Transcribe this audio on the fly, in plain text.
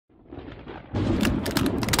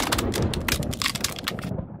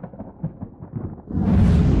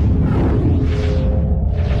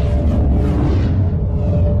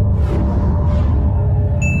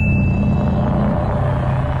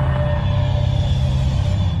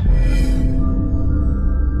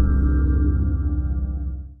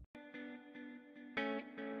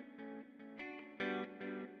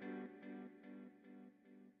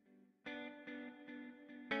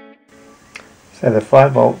So the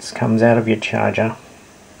 5 volts comes out of your charger,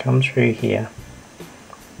 comes through here,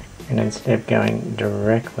 and instead of going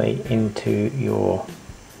directly into your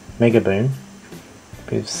Megaboom,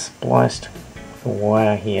 we've spliced the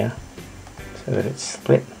wire here so that it's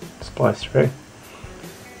spliced through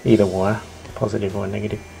either wire, positive or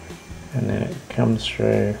negative, and then it comes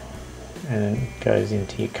through and goes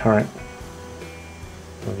into your current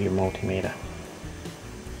of your multimeter.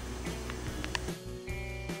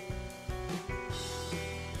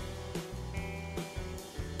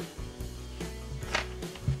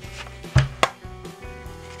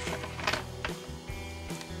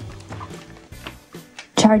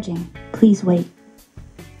 Charging. Please wait.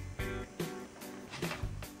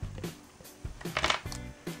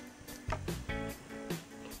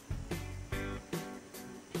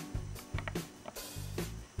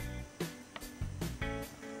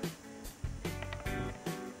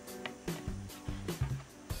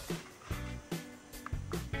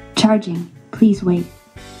 Charging. Please wait.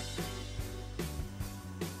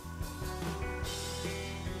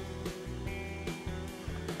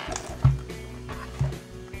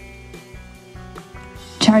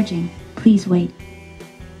 Charging. Please wait.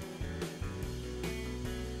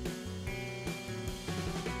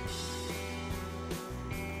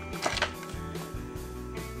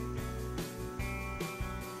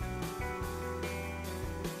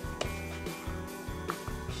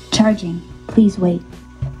 Charging. Please wait.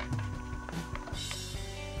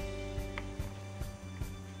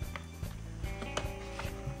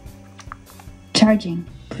 Charging.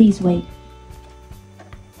 Please wait.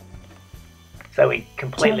 So we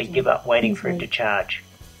completely give up waiting for it to charge.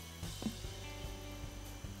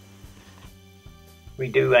 We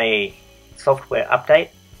do a software update.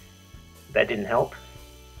 That didn't help.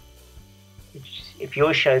 If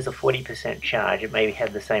yours shows a 40% charge, it may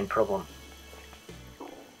have the same problem.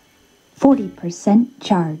 40%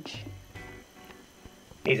 charge.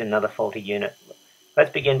 Here's another faulty unit.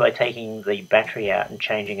 Let's begin by taking the battery out and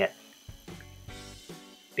changing it.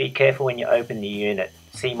 Be careful when you open the unit.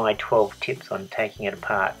 See my 12 tips on taking it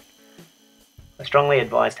apart. I strongly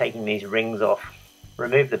advise taking these rings off.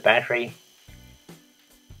 Remove the battery.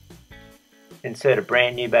 Insert a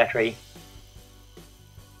brand new battery.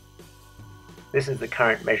 This is the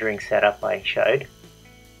current measuring setup I showed.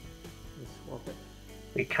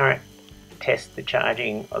 We current test the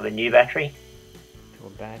charging of a new battery. To a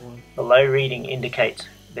bad one. The low reading indicates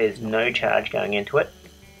there's no charge going into it.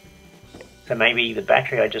 So maybe the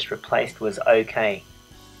battery I just replaced was okay.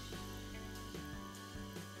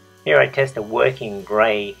 Here I test a working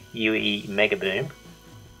Grey UE Megaboom.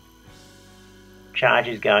 Charge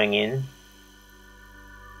is going in.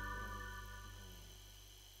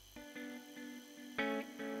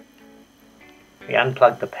 We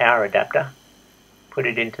unplug the power adapter, put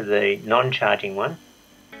it into the non-charging one,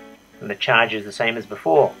 and the charge is the same as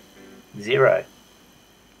before, 0.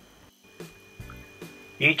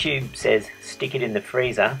 YouTube says stick it in the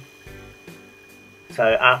freezer. So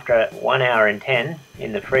after 1 hour and 10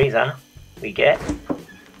 in the freezer, we get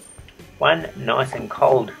one nice and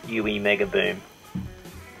cold UE Megaboom.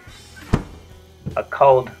 A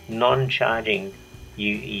cold, non-charging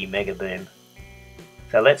UE Megaboom.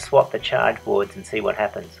 So let's swap the charge boards and see what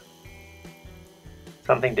happens.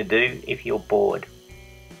 Something to do if you're bored.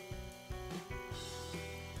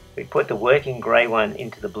 We put the working grey one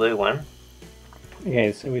into the blue one.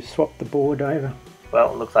 Okay, so we've swapped the board over.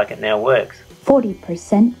 Well, it looks like it now works.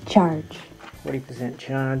 40% charge. 40%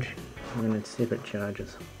 charge, and then it's separate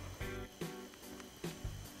charges.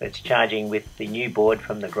 It's charging with the new board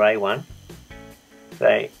from the grey one.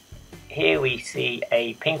 So here we see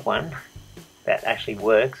a pink one that actually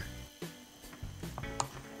works.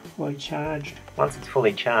 Fully charged. Once it's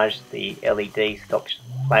fully charged, the LED stops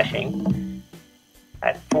flashing.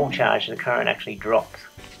 At full charge, the current actually drops.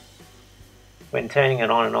 When turning it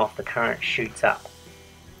on and off, the current shoots up.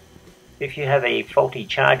 If you have a faulty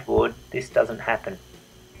charge board, this doesn't happen.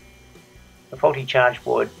 The faulty charge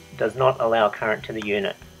board does not allow current to the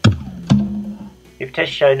unit. If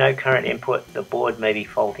tests show no current input, the board may be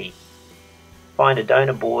faulty. Find a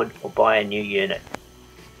donor board or buy a new unit.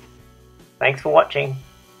 Thanks for watching.